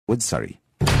with Surrey.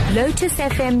 Lotus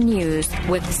FM News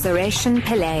with SARESHEN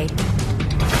Pillay.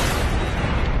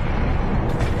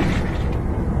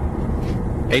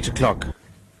 8 o'clock.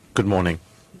 Good morning.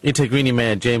 Ethekwini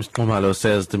Mayor James Nxumalo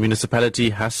says the municipality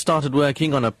has started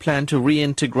working on a plan to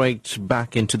reintegrate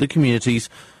back into the communities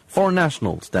foreign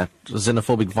nationals that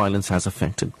xenophobic violence has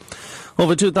affected.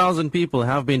 Over 2,000 people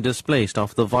have been displaced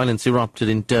after the violence erupted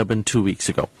in Durban 2 weeks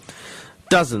ago.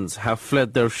 Dozens have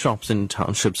fled their shops in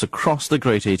townships across the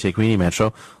Greater Ethekwini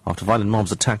metro after violent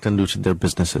mobs attacked and looted their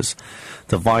businesses.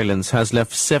 The violence has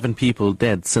left 7 people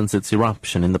dead since its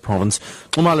eruption in the province.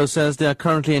 Nxumalo says they are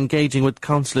currently engaging with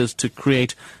councillors to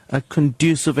create a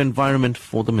conducive environment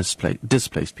for the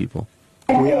displaced people.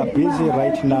 We are busy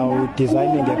right now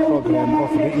designing a program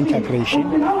of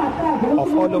reintegration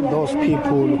of all of those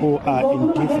people who are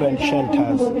in different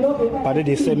shelters, but at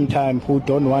the same time who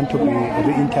don't want to be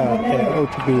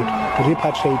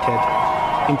repatriated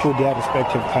into their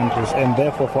respective countries. And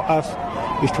therefore for us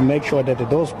is to make sure that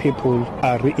those people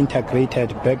are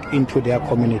reintegrated back into their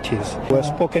communities. We have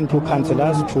spoken to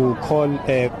councillors to call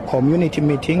community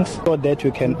meetings so that we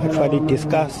can actually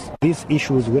discuss these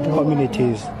issues with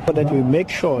communities, so that we make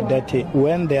sure that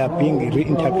when they are being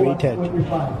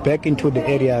reintegrated back into the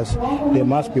areas, they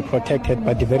must be protected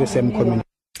by the very same community.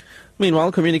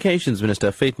 Meanwhile, Communications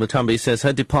Minister Faith Mutambi says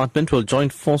her department will join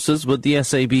forces with the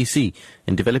SABC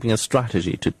in developing a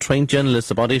strategy to train journalists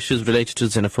about issues related to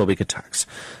xenophobic attacks.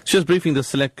 She was briefing the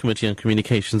Select Committee on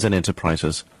Communications and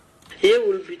Enterprises. Here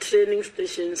will be training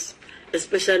stations,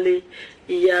 especially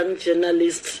young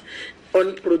journalists,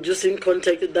 on producing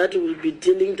content that will be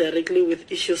dealing directly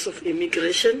with issues of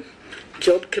immigration,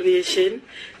 job creation,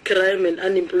 crime and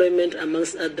unemployment,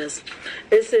 amongst others.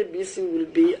 SABC will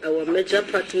be our major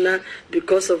partner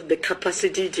because of the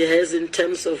capacity it has in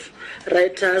terms of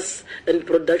writers and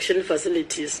production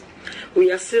facilities.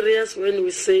 We are serious when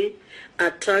we say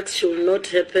attacks should not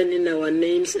happen in our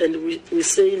names, and we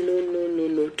say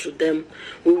no to them.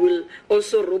 We will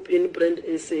also rope in Brand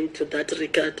SA to that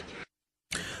regard.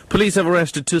 Police have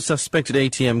arrested 2 suspected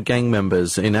ATM gang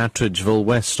members in Atteridgeville,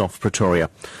 west of Pretoria.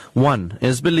 One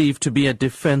is believed to be a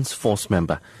Defence Force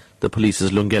member. The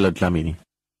police's Lungelo Dlamini.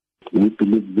 We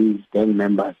believe these gang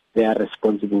members, they are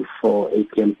responsible for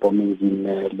ATM bombings in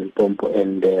Limpopo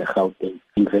and Gauteng.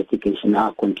 Investigation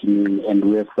are continuing, and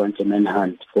we have launched a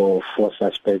manhunt for 4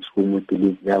 suspects whom we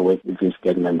believe they are with these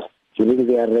gang members. During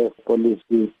the arrest, police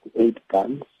used 8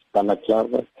 guns,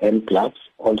 balaclava, hand gloves.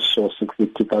 Also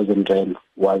 62,000 rand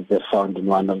was found in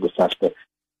one of the suspects.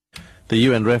 The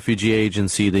UN refugee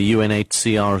agency, the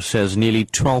UNHCR, says nearly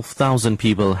 12,000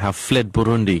 people have fled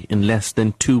Burundi in less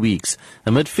than 2 weeks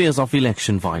amid fears of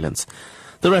election violence.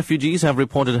 The refugees have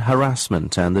reported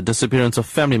harassment and the disappearance of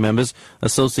family members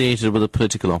associated with the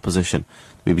political opposition.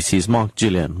 The BBC's Mark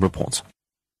Gillian reports.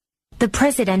 The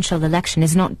presidential election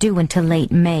is not due until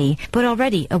late May, but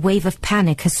already a wave of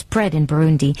panic has spread in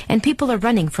Burundi, and people are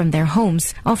running from their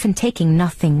homes, often taking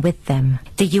nothing with them.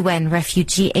 The UN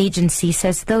Refugee Agency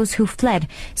says those who fled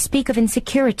speak of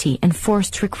insecurity and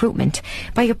forced recruitment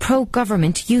by a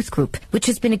pro-government youth group, which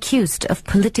has been accused of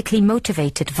politically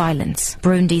motivated violence.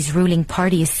 Burundi's ruling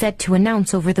party is set to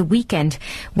announce over the weekend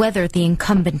whether the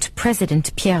incumbent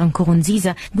president, Pierre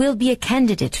Nkurunziza, will be a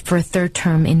candidate for a 3rd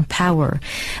term in power.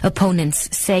 Opponents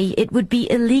say it would be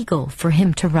illegal for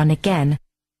him to run again.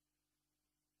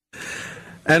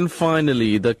 And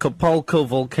finally, the Acapulco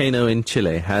volcano in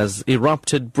Chile has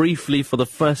erupted briefly for the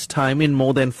first time in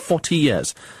more than 40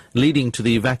 years, leading to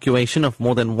the evacuation of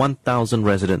more than 1,000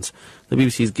 residents. The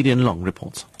BBC's Gideon Long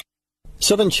reports.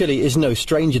 Southern Chile is no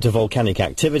stranger to volcanic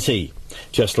activity.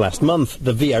 Just last month,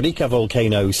 the Villarrica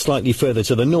volcano, slightly further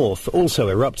to the north, also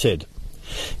erupted.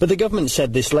 But the government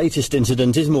said this latest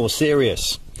incident is more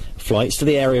serious. Flights to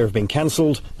the area have been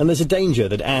cancelled, and there's a danger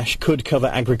that ash could cover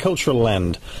agricultural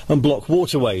land and block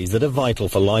waterways that are vital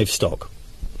for livestock.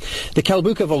 The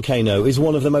Calbuca volcano is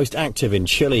one of the most active in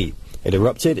Chile. It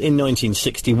erupted in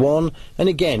 1961 and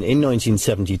again in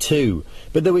 1972,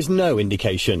 but there was no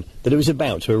indication that it was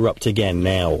about to erupt again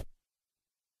now.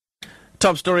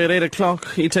 Top story at 8 o'clock.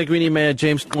 Ethekwini Mayor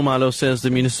James Nxumalo says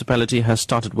the municipality has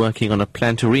started working on a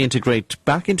plan to reintegrate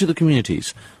back into the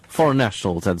communities foreign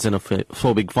nationals that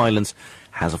xenophobic violence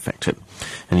has affected.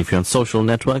 And if you're on social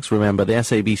networks, remember the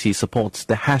SABC supports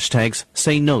the hashtags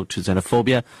Say No to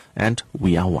Xenophobia and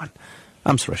We Are One.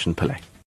 I'm SARESHEN Pillay.